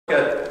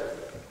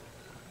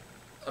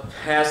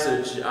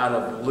passage out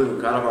of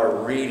Luke, out of our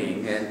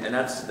reading, and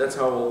that's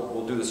how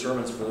we'll do the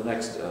sermons for the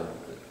next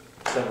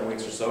 7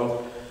 weeks or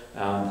so,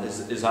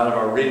 is out of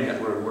our reading that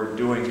we're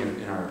doing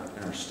in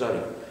our study.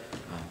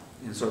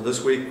 And so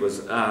this week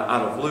was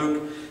out of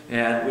Luke,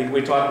 and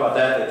we talked about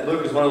that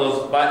Luke is one of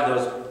those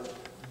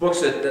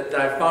books that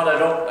I found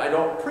I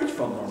don't preach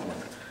from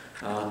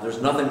normally.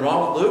 There's nothing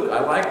wrong with Luke. I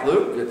like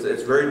Luke.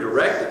 It's very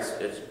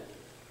direct. It's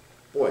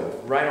boy,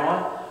 right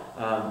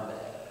on.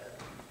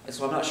 And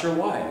so I'm not sure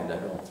why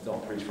I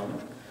don't preach from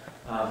it.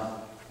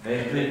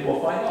 Maybe we'll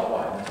find out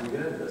why once we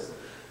get into this.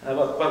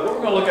 But what we're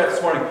going to look at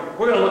this morning,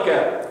 we're going to look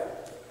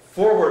at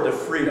Forward to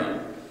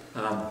Freedom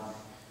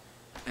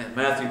in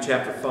Matthew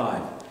chapter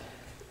 5.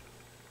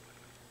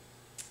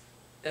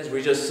 As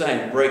we just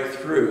sang, break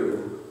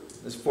through,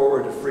 this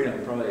Forward to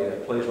Freedom probably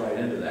plays right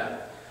into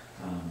that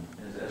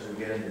as we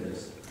get into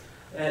this.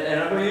 And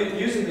I'm going to be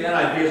using the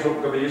NIV as what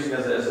we're going to be using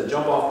as a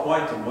jump-off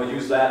point, and we'll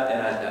use that.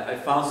 And I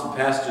found some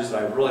passages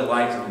that I really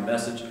liked in the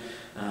message,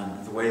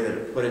 the way that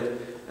it put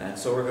it, and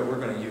so we're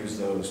going to use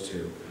those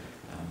too.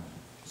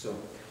 So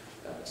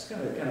just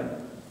kind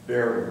of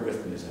bear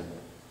with me as I'm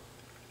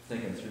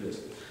thinking through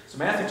this. So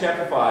Matthew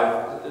chapter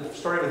 5,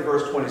 starting with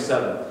verse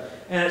 27,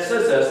 and it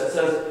says this. It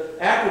says,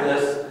 "After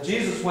this,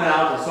 Jesus went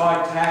out and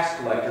saw a tax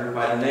collector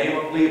by the name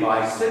of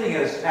Levi sitting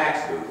at his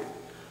tax booth.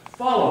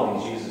 'Follow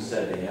me,' Jesus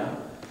said to him.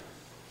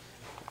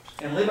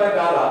 And Levi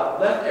got up,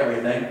 left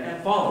everything,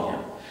 and followed him."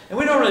 And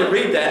we don't really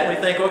read that, and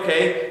we think,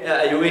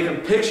 okay, we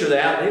can picture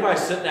that.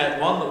 Levi's sitting at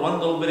one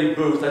little bitty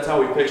booth. That's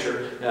how we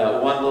picture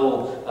one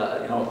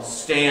little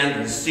stand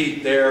and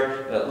seat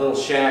there, a little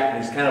shack,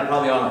 and he's kind of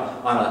probably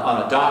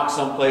on a dock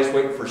someplace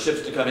waiting for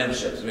ships to come in,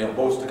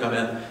 boats to come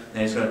in,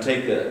 and he's going to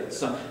take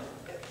some.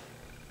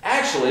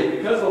 Actually,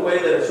 because of the way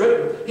that it's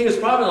written, he was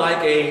probably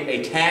like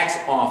a tax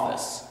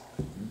office.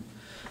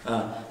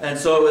 And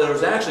so there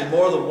was actually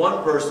more than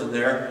one person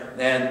there,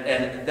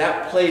 and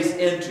that plays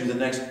into the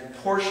next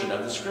portion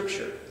of the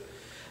scripture.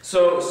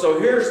 So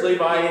here's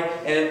Levi,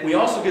 and we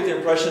also get the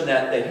impression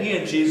that he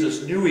and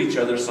Jesus knew each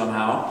other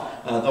somehow,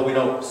 though we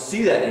don't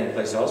see that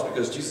anyplace else,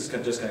 because Jesus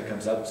just kind of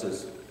comes up and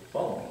says,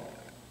 "Follow me."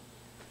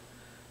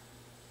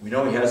 We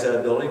know he has that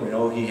ability. We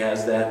know he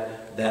has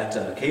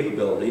that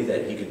capability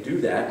that he could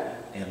do that,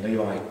 and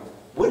Levi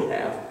would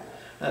have.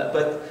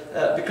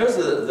 But because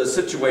of the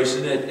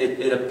situation,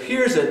 it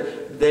appears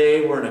that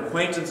they were an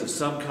acquaintance of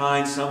some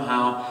kind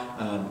somehow.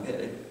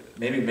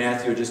 Maybe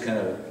Matthew had just kind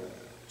of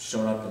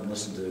shown up and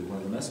listened to one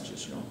of the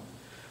messages,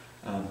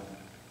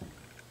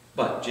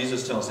 But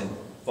Jesus tells him,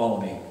 "Follow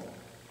me."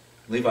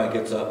 Levi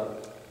gets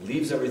up,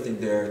 leaves everything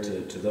there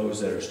to those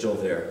that are still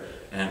there,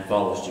 and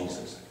follows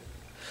Jesus.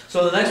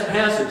 So the next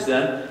passage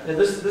then, and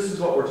this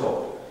is what we're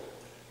told.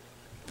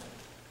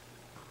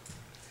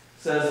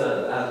 Says,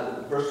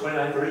 verse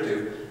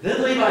 29-32,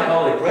 "Then Levi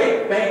held a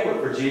great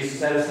banquet for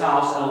Jesus at his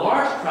house, and a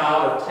large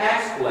crowd of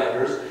tax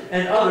collectors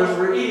and others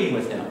were eating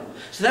with him."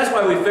 So that's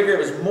why we figure it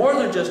was more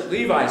than just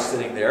Levi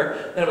sitting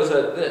there. That it was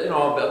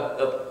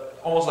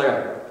almost like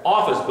an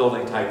office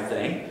building type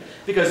thing,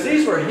 because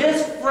these were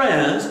his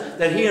friends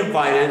that he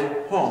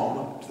invited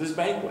home to this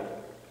banquet.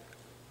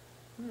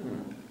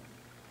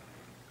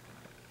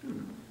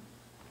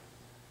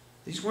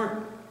 These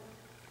weren't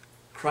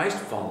Christ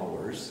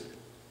followers.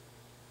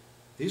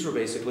 These were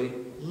basically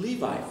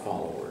Levi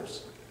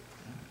followers.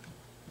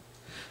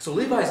 So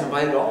Levi's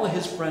invited all of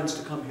his friends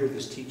to come hear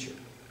this teacher.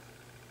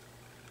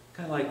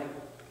 Kind of like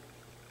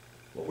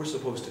what we're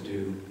supposed to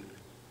do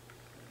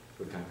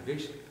for the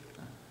congregation.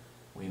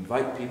 We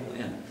invite people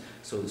in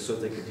so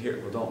they can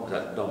hear. Well,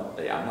 don't.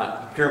 I'm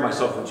not comparing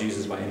myself with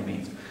Jesus by any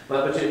means,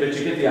 but you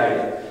get the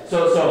idea.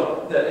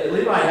 So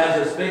Levi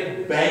has this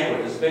big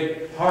banquet, this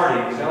big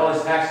party. He's got all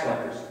his tax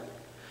collectors.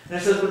 And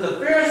it says, "But the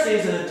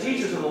Pharisees and the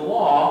teachers of the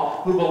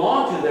law who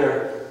belonged to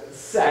their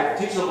sect,"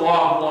 teachers of the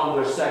law who belonged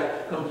to their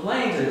sect,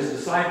 complained to his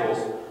disciples,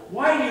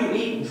 "Why do you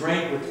eat and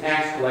drink with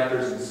tax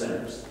collectors and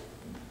sinners?"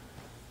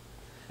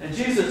 And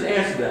Jesus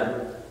answered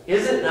them,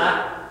 Is it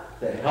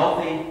not the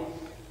healthy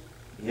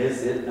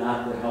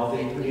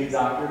who need a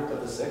doctor,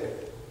 but the sick?"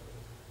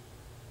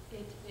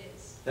 It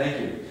is. Thank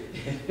you.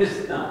 It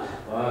is not.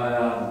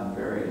 I'm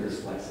very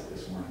dyslexic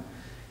this morning.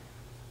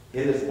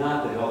 It is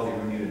not the healthy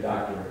who need a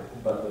doctor,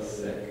 but the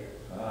sick.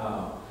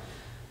 Oh.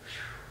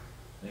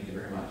 Thank you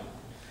very much.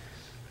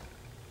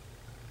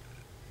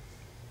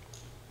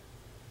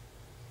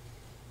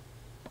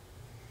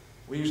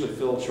 We usually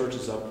fill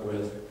churches up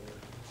with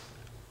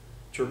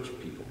church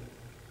people.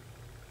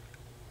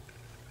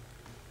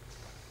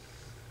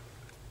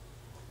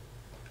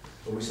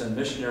 But we send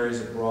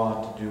missionaries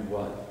abroad to do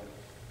what?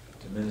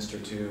 To minister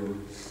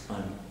to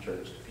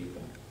unchurched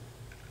people.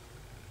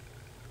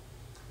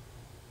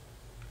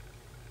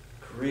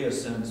 Korea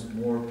sends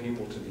more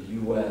people to the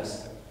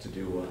U.S. to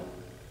do what?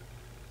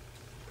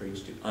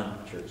 Preach to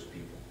unchurched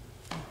people.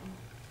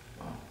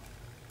 Wow.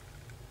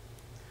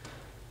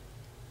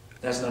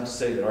 That's not to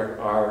say that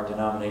our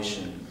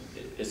denomination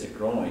isn't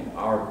growing.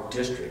 Our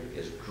district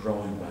is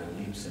growing by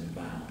leaps and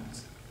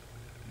bounds.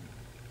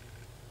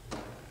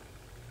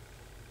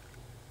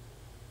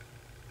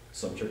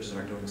 Some churches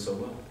aren't doing so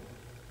well.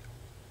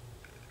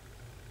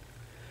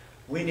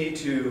 We need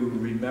to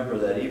remember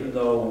that even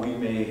though we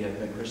may have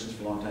been Christians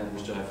for a long time,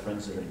 we still have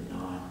friends that are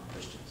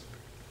non-Christians.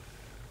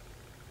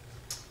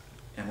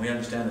 And we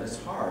understand that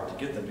it's hard to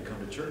get them to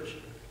come to church.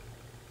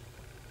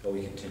 But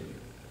we continue.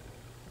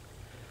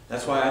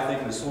 That's why I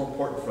think it is so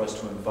important for us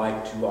to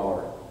invite to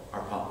our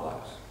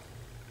potlucks.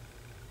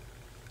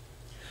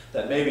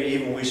 That maybe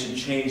even we should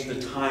change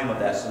the time of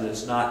that so that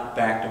it's not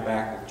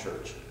back-to-back with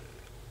church.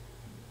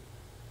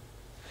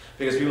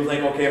 Because people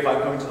think, okay, if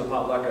I'm coming to the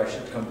potluck, I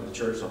should come to the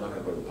church, so I'm not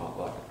going to go to the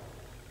potluck.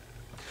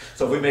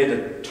 So if we made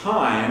the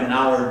time an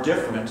hour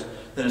different,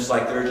 then it's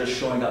like they're just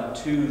showing up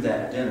to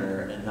that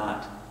dinner and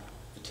not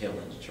the tail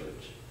end of church.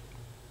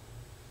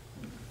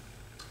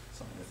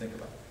 Something to think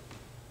about.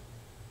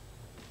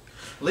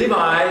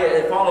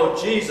 Levi followed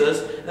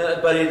Jesus,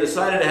 but he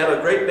decided to have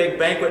a great big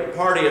banquet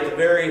party at the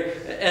very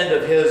end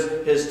of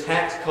his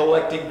tax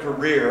collecting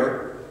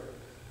career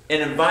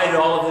and invited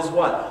all of his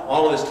what?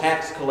 All of his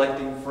tax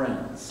collecting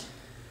friends.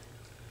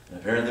 And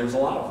apparently there was a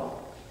lot of them.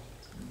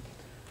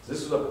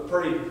 This was a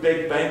pretty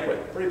big banquet,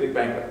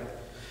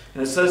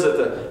 And it says that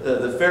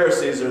the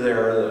Pharisees are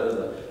there,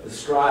 the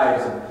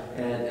scribes,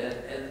 and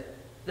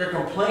they're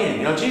complaining.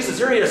 You know, Jesus,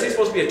 here he is. He's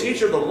supposed to be a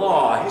teacher of the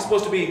law. He's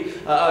supposed to be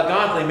a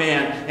godly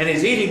man, and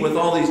he's eating with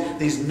all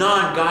these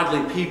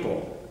non-godly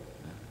people.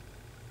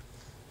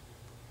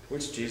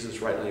 Which Jesus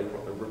rightly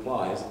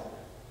replies,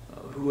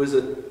 who is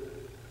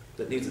it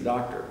that needs a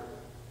doctor?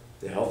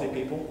 The healthy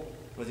people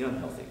or the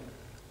unhealthy?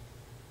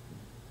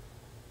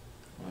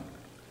 Right.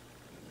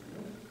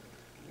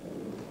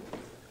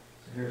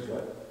 So here's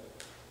what.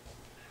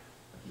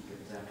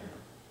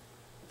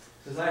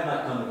 It says, I have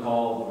not come to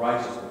call the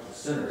righteous but the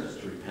sinners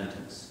to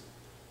repentance.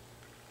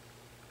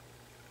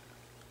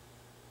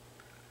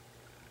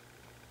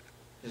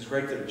 It's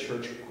great that a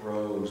church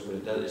grows, but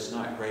it's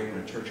not great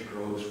when a church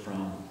grows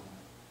from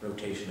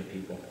rotation of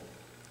people.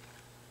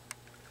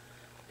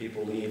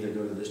 People leave, they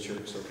go to this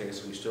church, okay,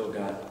 so we still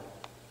got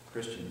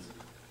Christians.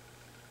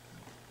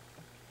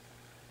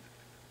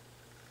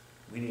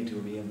 We need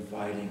to be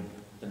inviting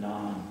the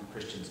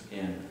non-Christians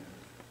in.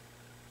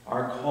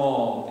 Our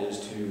call is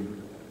to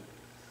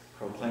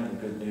proclaim the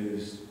good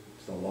news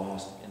to the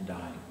lost and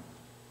dying.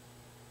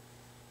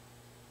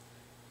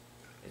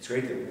 It's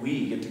great that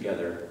we get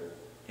together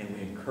and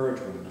we encourage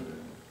one another.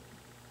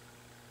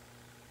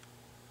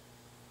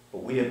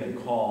 But we have been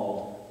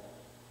called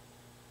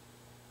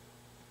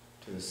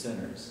to the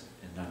sinners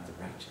and not the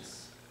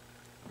righteous.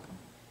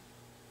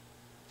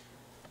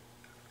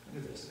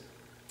 Look at this.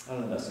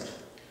 Another message.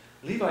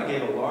 Levi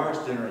gave a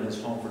large dinner in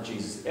his home for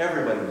Jesus.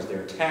 Everybody was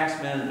there.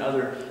 Taxmen and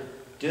other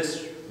I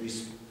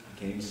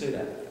can't even say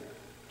that.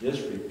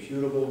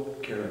 Disreputable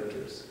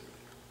characters.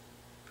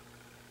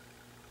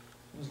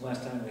 When was the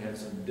last time we had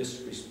some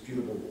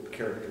disreputable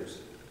characters?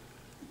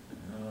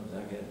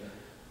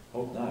 I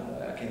hope not,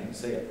 but I can't even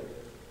say it.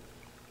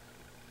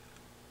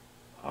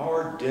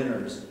 Our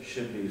dinners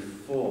should be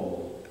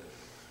full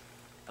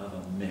of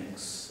a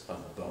mix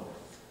of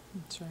both.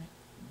 That's right.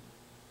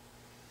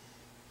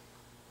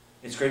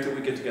 It's great that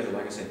we get together,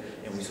 like I said,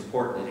 and we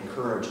support and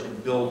encourage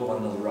and build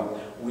one another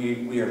up.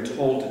 We are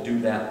told to do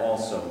that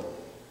also.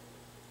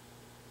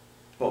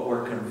 But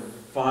we're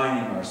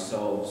confining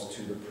ourselves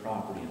to the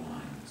property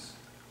lines.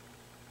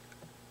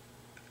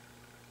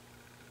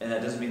 And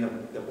that doesn't mean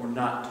that we're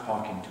not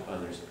talking to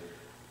others.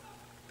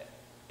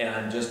 And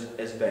I'm just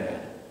as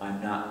bad.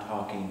 I'm not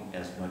talking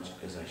as much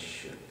as I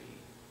should be.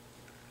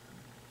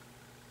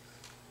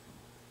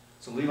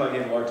 So Levi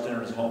gave a large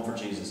dinner in his home for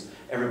Jesus.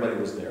 Everybody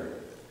was there.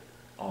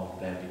 All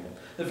the bad people.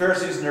 The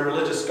Pharisees and their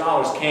religious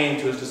scholars came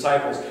to his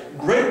disciples,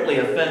 greatly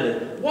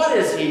offended. What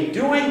is he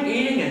doing,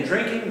 eating and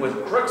drinking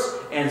with crooks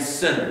and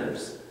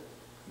sinners?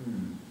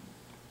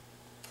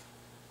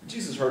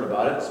 Jesus heard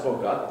about it and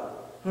spoke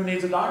up. Who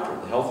needs a doctor,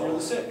 the healthy or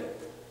the sick?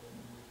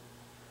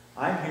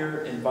 I'm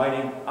here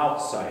inviting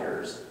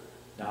outsiders,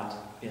 not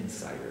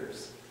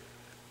insiders.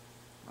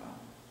 Wow.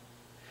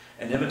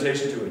 An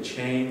invitation to a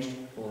changed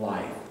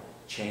life,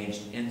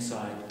 changed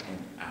inside and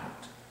out.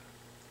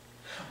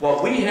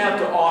 What we have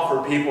to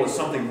offer people is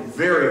something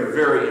very,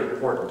 very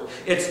important.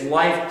 It's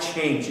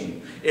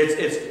life-changing.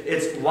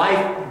 It's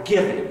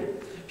life-giving.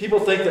 People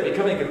think that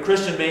becoming a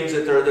Christian means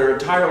that their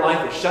entire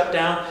life is shut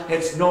down.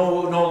 It's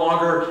no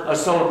longer a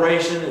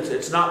celebration.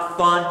 It's not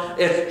fun.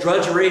 It's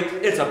drudgery.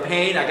 It's a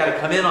pain. I got to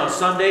come in on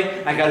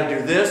Sunday. I got to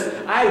do this.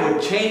 I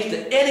would change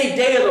to any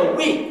day of the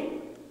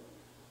week.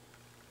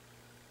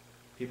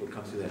 People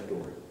come through that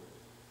door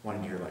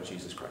wanting to hear about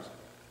Jesus Christ.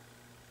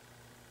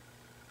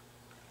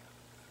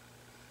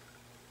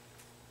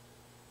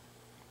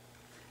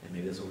 And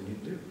maybe that's what we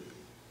need to do.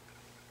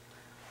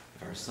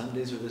 If our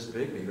Sundays are this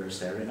big, maybe our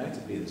Saturday nights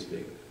will be this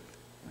big.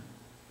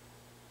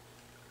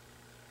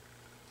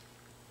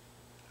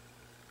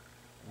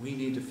 We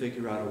need to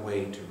figure out a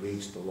way to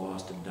reach the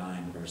lost and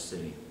dying of our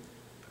city.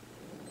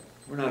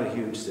 We're not a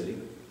huge city,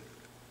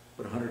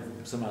 but 100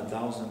 and some odd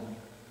thousand.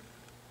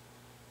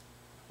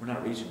 We're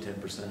not reaching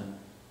 10%.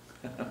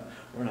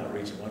 We're not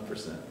reaching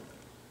 1%.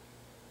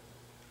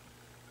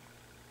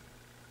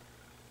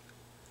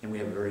 And we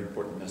have a very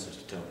important message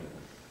to tell people.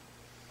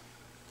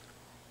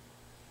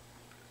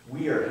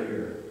 We are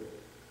here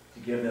to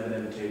give them an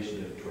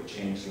invitation to a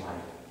changed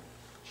life,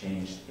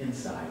 changed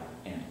inside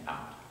and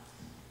out.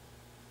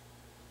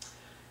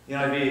 The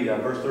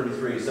NIV, verse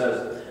 33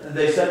 says, "And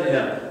they said to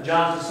him,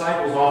 John's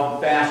disciples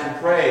often fast and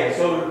pray, and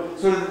so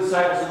do the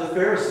disciples of the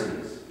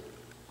Pharisees.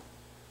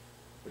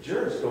 But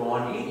yours go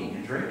on eating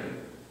and drinking."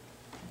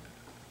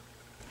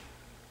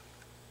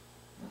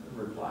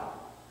 The reply.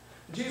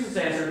 Jesus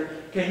answered,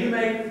 "Can you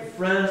make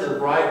friends of the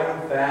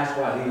bridegroom fast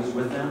while he is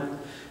with them?"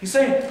 He's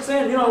saying,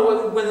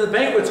 when the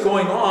banquet's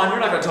going on,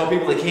 you're not going to tell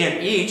people they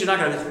can't eat. You're not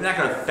going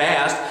to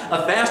fast.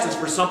 A fast is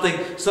for something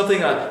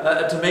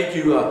to make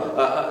you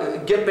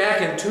get back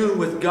in tune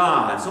with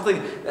God.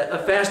 A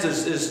fast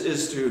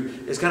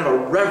is kind of a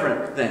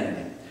reverent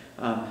thing.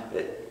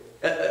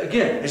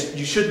 Again,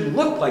 you shouldn't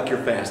look like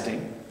you're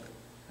fasting.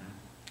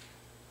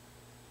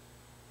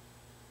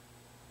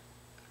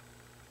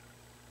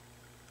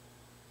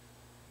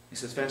 He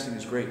says fasting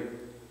is great,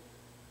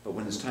 but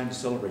when it's time to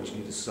celebrate, you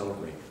need to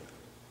celebrate.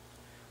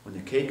 When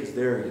the cake is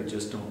there, you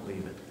just don't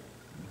leave it.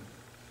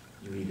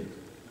 You eat it.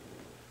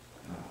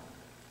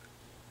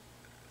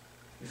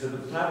 He said,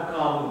 "But the time will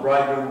come when the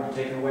bridegroom will be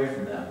taken away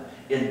from them.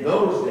 In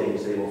those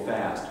days they will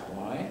fast."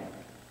 Why?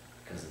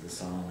 Because of the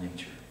solemn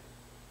nature.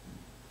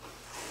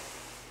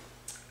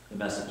 The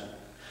message.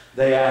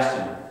 They asked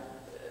him,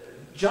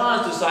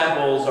 "John's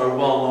disciples are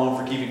well known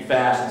for keeping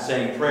fast and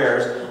saying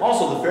prayers,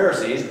 also the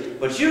Pharisees,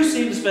 but you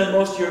seem to spend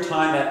most of your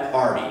time at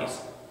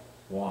parties.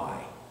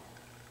 Why?"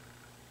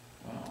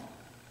 Well,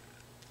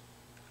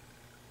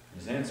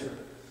 his answer.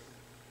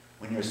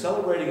 When you're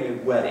celebrating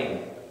a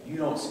wedding, you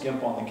don't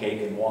skimp on the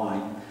cake and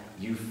wine,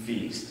 you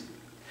feast.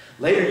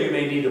 Later you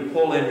may need to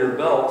pull in your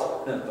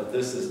belt, but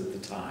this isn't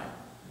the time.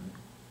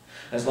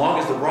 As long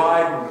as the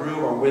bride and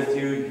groom are with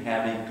you, you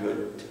have a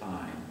good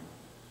time.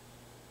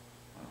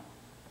 Well,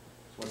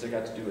 so what's that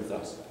got to do with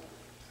us?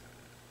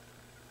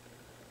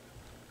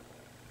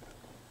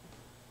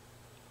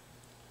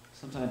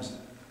 Sometimes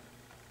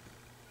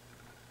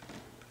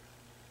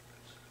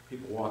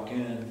people walk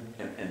in,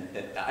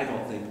 and I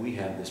don't think we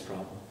have this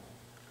problem.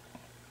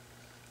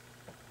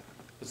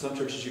 But some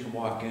churches you can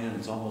walk in and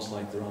it's almost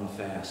like they're on a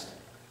fast.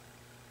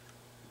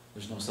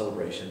 There's no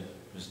celebration.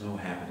 There's no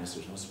happiness.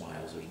 There's no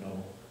smiles. There's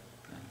no...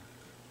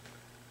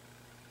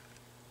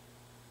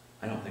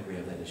 I don't think we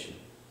have that issue.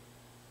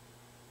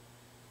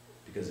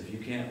 Because if you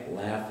can't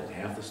laugh at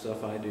half the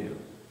stuff I do,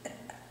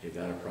 you've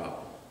got a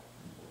problem.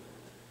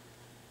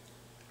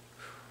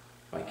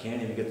 If I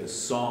can't even get the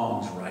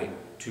songs right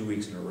 2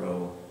 weeks in a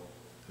row,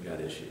 we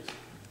got issues.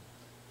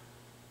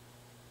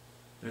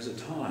 There's a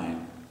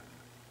time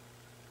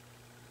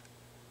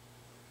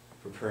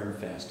for prayer and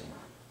fasting.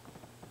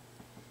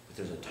 But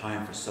there's a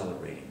time for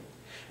celebrating.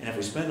 And if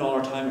we spend all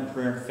our time in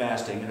prayer and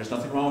fasting, and there's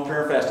nothing wrong with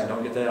prayer and fasting,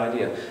 don't get that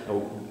idea.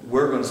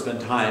 We're going to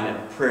spend time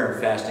in prayer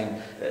and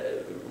fasting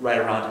right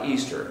around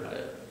Easter.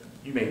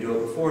 You may do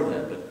it before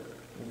then, but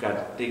we've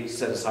got dates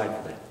set aside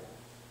for that.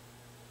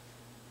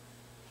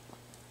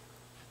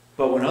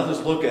 But when others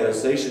look at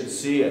us, they should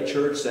see a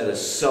church that is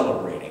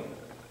celebrating.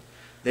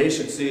 They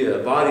should see a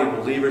body of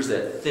believers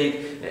that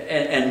think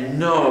and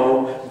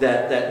know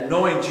that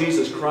knowing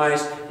Jesus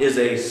Christ is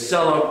a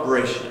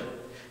celebration.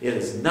 It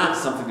is not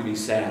something to be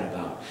sad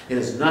about. It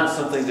is not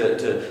something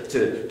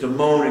to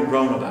moan and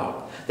groan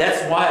about.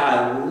 That's why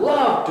I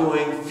love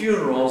doing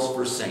funerals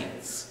for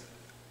saints.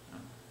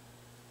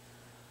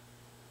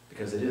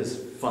 Because it is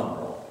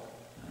funeral.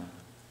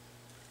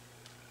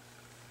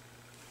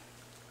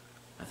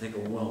 I think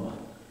of Wilma.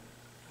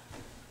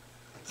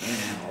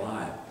 Man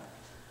alive.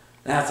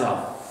 That's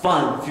a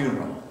fun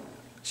funeral.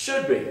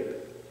 Should be.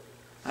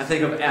 I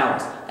think of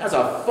Alice. That's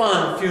a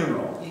fun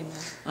funeral.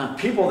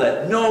 People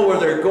that know where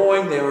they're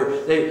going,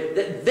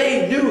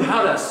 they knew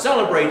how to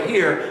celebrate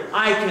here.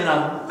 I can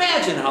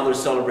imagine how they're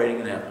celebrating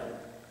in heaven.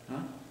 Huh?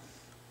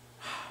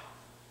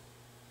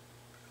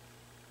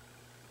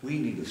 We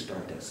need to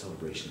start that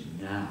celebration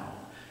now.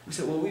 We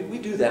say, well, we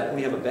do that when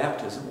we have a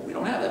baptism. Well, we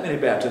don't have that many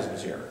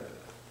baptisms here.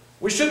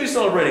 We should be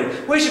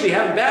celebrating. We should be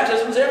having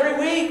baptisms every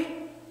week.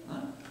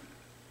 Huh?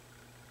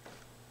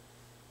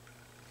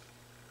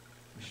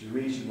 We should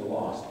be reaching the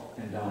lost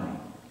and dying.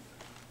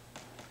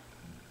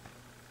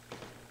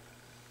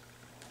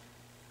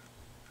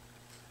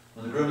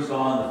 When the groom's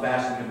gone, the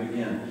fasting can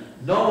begin.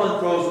 No one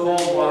throws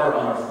cold water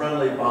on a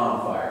friendly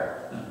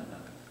bonfire.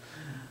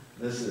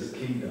 This is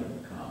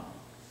kingdom come.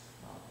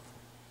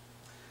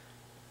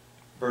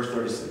 Verse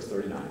 36,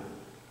 39.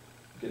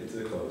 Get to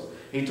the close.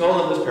 He told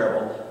them this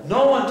parable.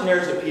 No one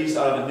tears a piece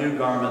out of a new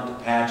garment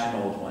to patch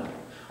an old one.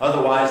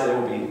 Otherwise they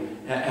will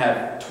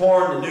have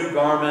torn the new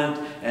garment,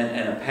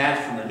 and a patch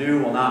from the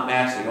new will not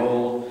match the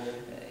old.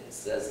 It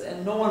says,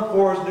 and no one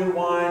pours new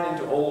wine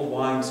into old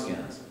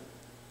wineskins.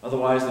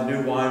 Otherwise the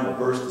new wine will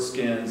burst the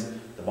skins,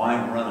 the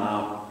wine will run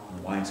out, and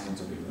the wineskins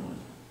will be ruined.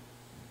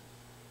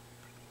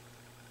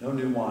 No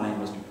new wine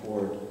must be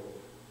poured.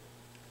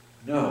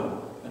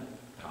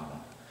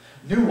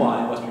 New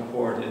wine must be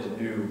poured into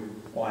new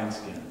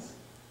wineskins.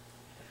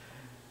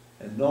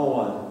 And no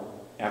one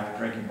after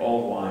drinking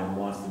old wine,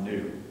 wants the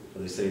new, for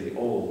they say the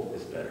old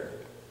is better.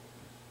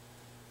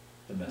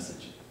 The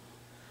message.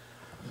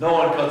 No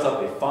one cuts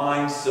up a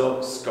fine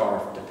silk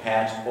scarf to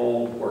patch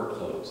old work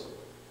clothes.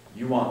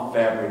 You want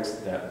fabrics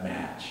that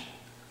match.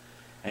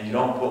 And you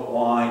don't put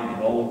wine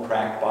in old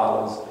cracked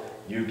bottles.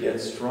 You get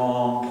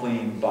strong,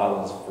 clean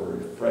bottles for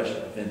fresh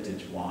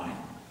vintage wine.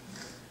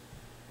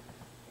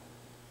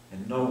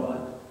 And no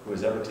one who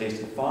has ever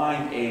tasted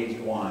fine aged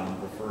wine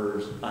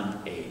prefers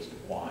unaged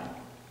wine.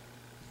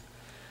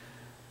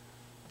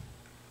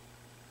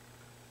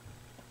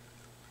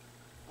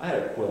 I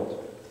had a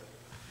quilt.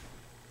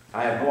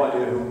 I have no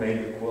idea who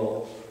made the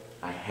quilt.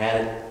 I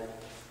had it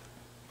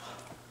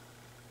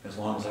as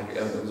long as I could.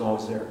 It was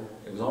always there.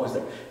 It was always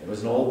there. It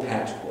was an old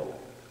patch quilt.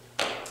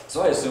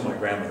 So I assume my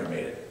grandmother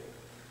made it.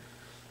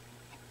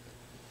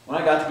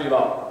 When I got to be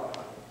about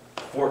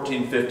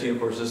 14, 15, of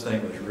course, this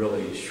thing was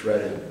really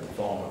shredded and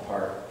falling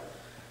apart.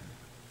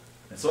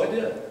 And so I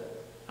did.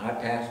 I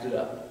patched it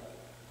up.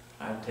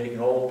 I'd take an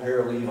old pair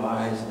of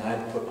Levi's and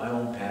I'd put my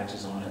own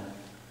patches on it.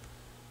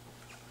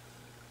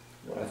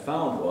 What I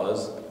found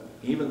was,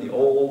 even the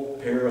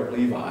old pair of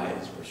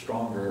Levi's were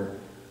stronger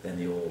than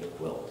the old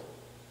quilt.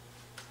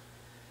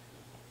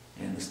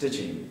 And the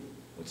stitching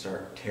would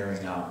start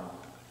tearing out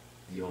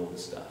the old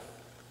stuff.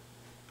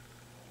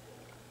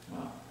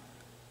 Wow.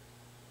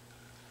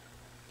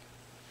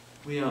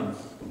 We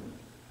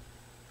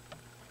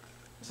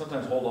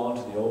sometimes hold on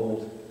to the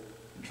old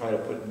and try to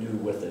put new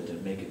with it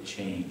and make it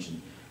change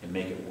and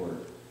make it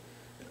work.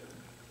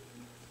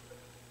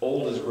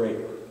 Old is great.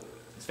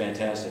 It's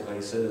fantastic. Like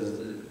he says,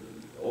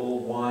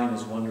 old wine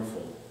is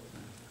wonderful.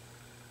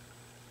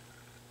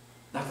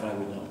 Not that I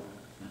would know.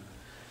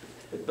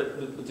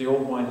 But the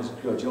old wine is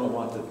good. You don't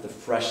want the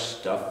fresh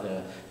stuff.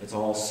 It's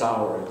all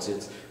sour.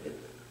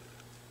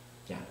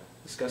 Yeah,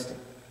 disgusting.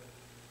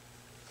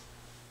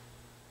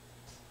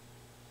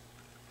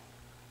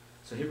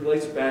 So he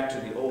relates it back to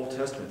the Old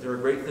Testament. There are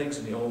great things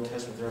in the Old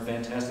Testament. There are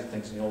fantastic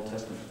things in the Old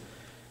Testament.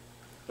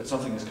 But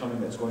something is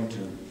coming that's going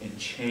to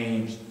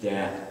change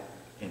that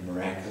in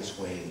miraculous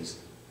ways.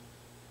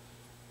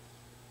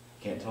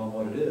 Can't tell him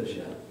what it is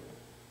yet.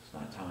 It's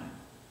not time.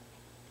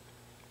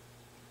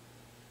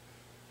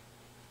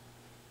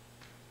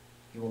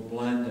 He will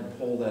blend and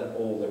pull that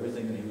old,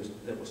 everything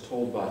that was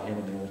told about him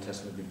in the Old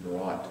Testament be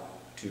brought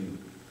to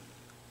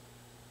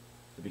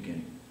the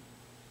beginning.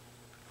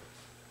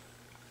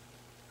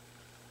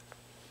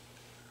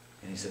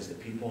 And he says the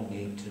people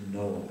need to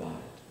know about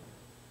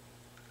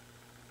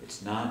it.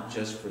 It's not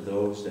just for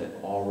those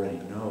that already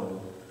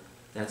know.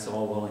 That's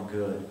all well and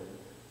good.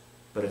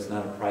 But it's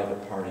not a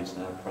private party. It's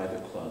not a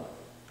private club.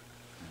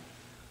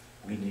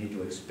 We need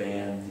to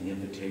expand the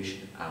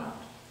invitation out.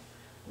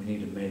 We need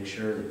to make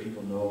sure that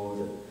people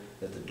know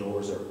that the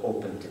doors are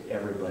open to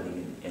everybody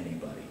and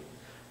anybody.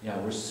 Yeah,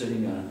 we're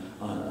sitting in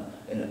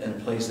a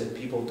place that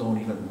people don't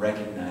even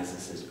recognize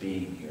us as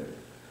being here.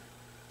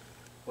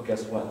 Well,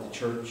 guess what? The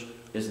church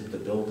isn't the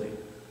building.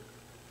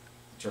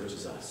 The church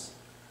is us.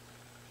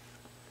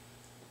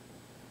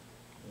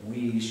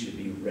 We should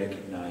be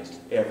recognized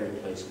every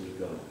place we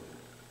go.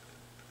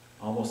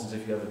 Almost as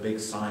if you have a big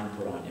sign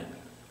put on you.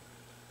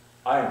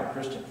 I am a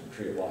Christian from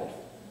Tree of Life.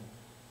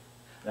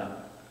 Now,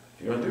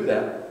 if you're going to do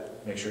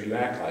that, make sure you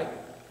act like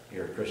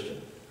you're a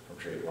Christian from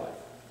Tree of Life.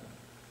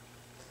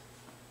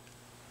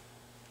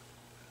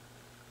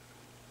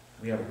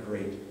 We have a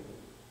great,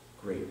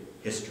 great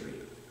history.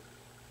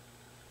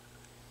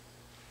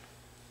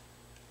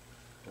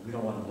 But we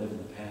don't want to live in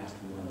the past.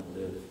 We want to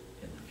live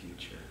in the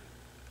future.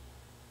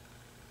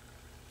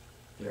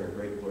 There are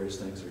great, glorious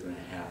things that are going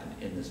to happen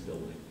in this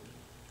building.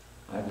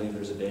 I believe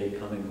there's a day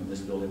coming when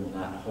this building will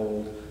not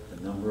hold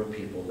the number of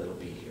people that will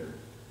be here.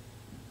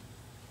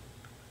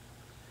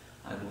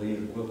 I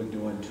believe we'll be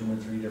doing 2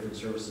 and 3 different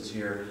services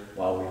here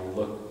while we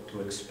look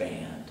to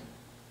expand.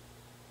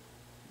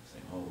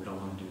 Saying, oh, we don't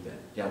want to do that.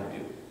 Yeah, we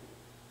do.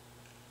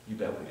 You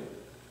bet we do.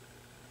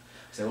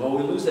 Say, well,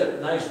 we lose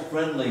that nice,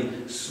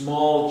 friendly,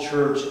 small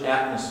church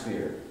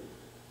atmosphere.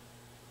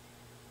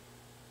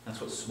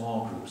 That's what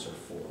small groups are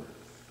for.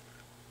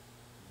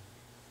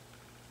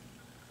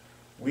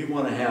 We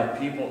want to have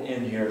people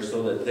in here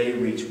so that they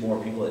reach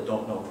more people that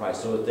don't know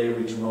Christ, so that they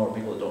reach more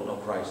people that don't know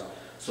Christ,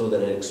 so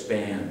that it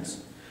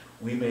expands.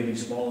 We may be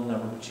small in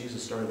number, but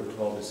Jesus started with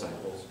 12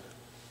 disciples.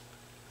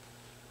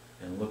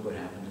 And look what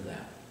happened to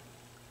that.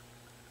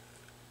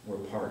 We're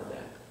part of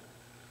that.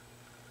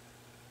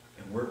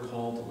 And we're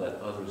called to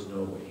let others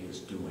know what he is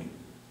doing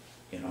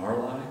in our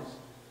lives,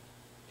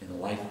 in the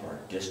life of our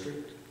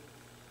district,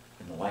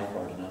 in the life of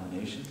our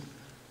denomination,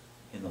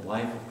 in the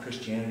life of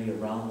Christianity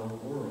around the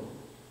world.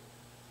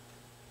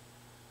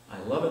 I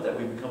love it that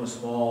we've become a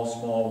small,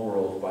 small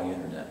world by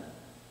internet.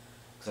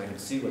 Because I can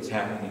see what's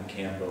happening in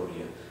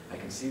Cambodia. I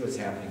can see what's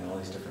happening in all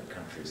these different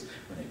countries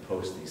when they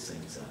post these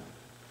things up.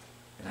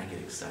 And I get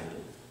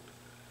excited.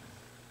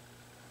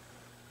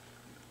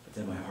 But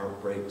then my heart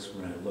breaks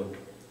when I look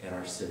at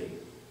our city.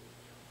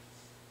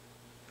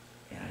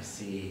 And I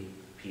see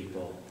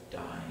people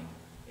dying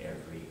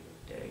every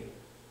day.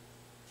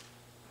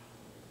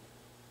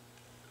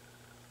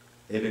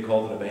 They've been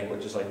called to a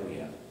banquet just like we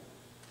have.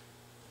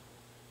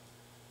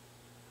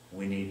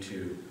 We need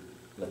to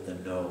let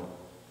them know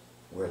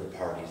where the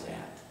party's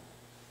at.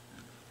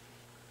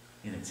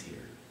 And it's here.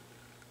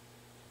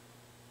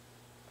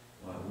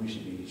 Well, we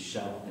should be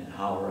shouting and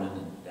hollering,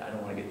 and I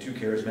don't want to get too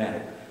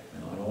charismatic.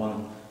 I don't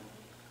want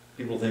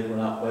people to think we're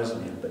not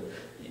Wesleyan, but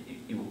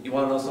you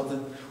want to know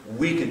something?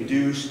 We can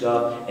do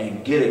stuff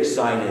and get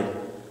excited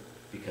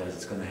because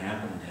it's going to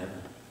happen in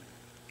heaven.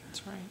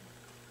 That's right.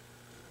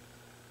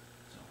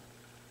 So,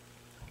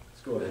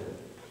 let's go ahead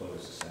and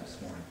close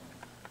this morning.